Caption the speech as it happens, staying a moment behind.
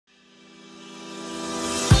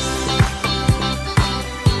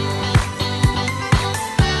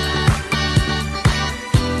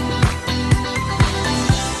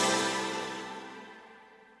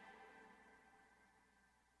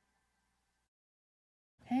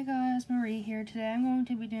Miss Marie here. Today I'm going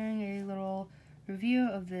to be doing a little review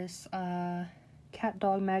of this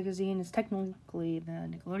CatDog magazine. It's technically the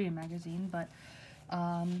Nickelodeon magazine, but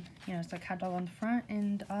you know, it's got CatDog on the front,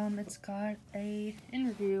 and it's got a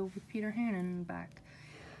interview with Peter Hannon in the back.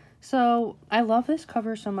 So I love this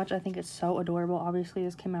cover so much. I think it's so adorable. Obviously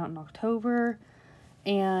this came out in October,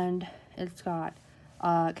 and it's got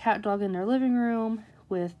CatDog in their living room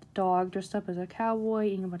with dog dressed up as a cowboy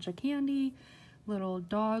eating a bunch of candy, little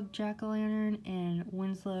dog jack-o'-lantern, and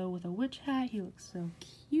Winslow with a witch hat. He looks so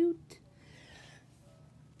cute.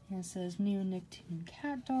 And it says new Nicktoon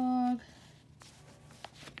CatDog.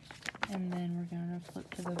 And then we're gonna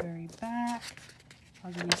flip to the very back.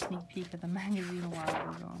 I'll give you a sneak peek at the magazine while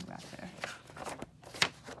we're going back there. Okay,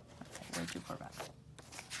 way too far back.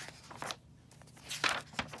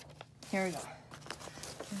 Here we go.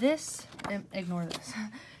 This, ignore this,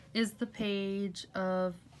 is the page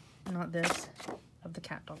of, not this, of the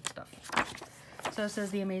CatDog stuff. So it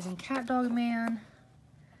says the amazing CatDog man.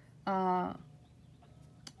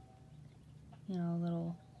 You know, a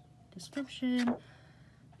little description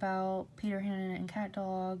about Peter Hannon and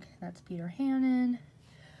CatDog. That's Peter Hannon.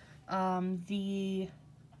 The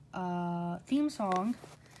theme song.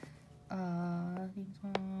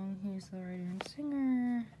 Here's the writer and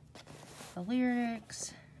singer. The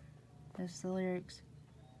lyrics. There's the lyrics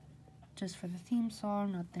just for the theme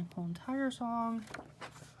song, not the whole entire song.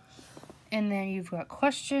 And then you've got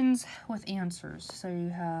questions with answers. So you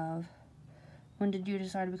have, when did you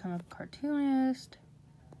decide to become a cartoonist?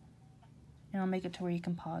 And I'll make it to where you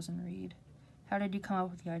can pause and read. How did you come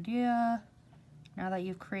up with the idea? Now that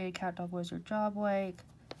you've created CatDog, what was your job like?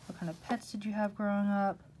 What kind of pets did you have growing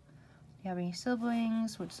up? Do you have any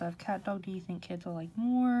siblings? Which side of CatDog do you think kids will like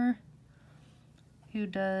more? Who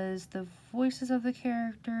does the voices of the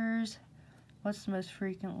characters? What's the most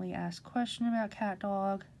frequently asked question about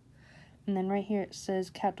CatDog? And then right here it says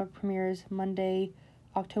CatDog premieres Monday,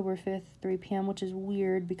 October 5th, 3 p.m., which is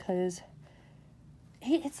weird because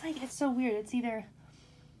it's so weird. It's either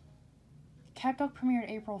CatDog premiered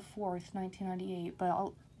April 4th, 1998,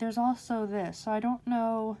 but there's also this, so I don't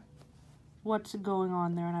know what's going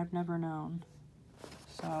on there, and I've never known.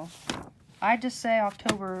 So I just say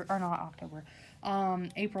April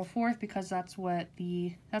 4th, because that's what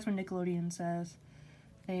Nickelodeon says.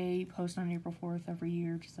 They post on April 4th every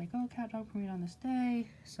year, just like, oh, CatDog premiered on this day.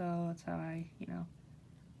 So that's how I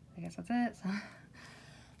guess that's it. So.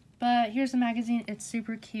 But here's the magazine. It's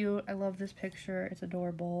super cute. I love this picture. It's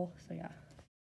adorable. So yeah.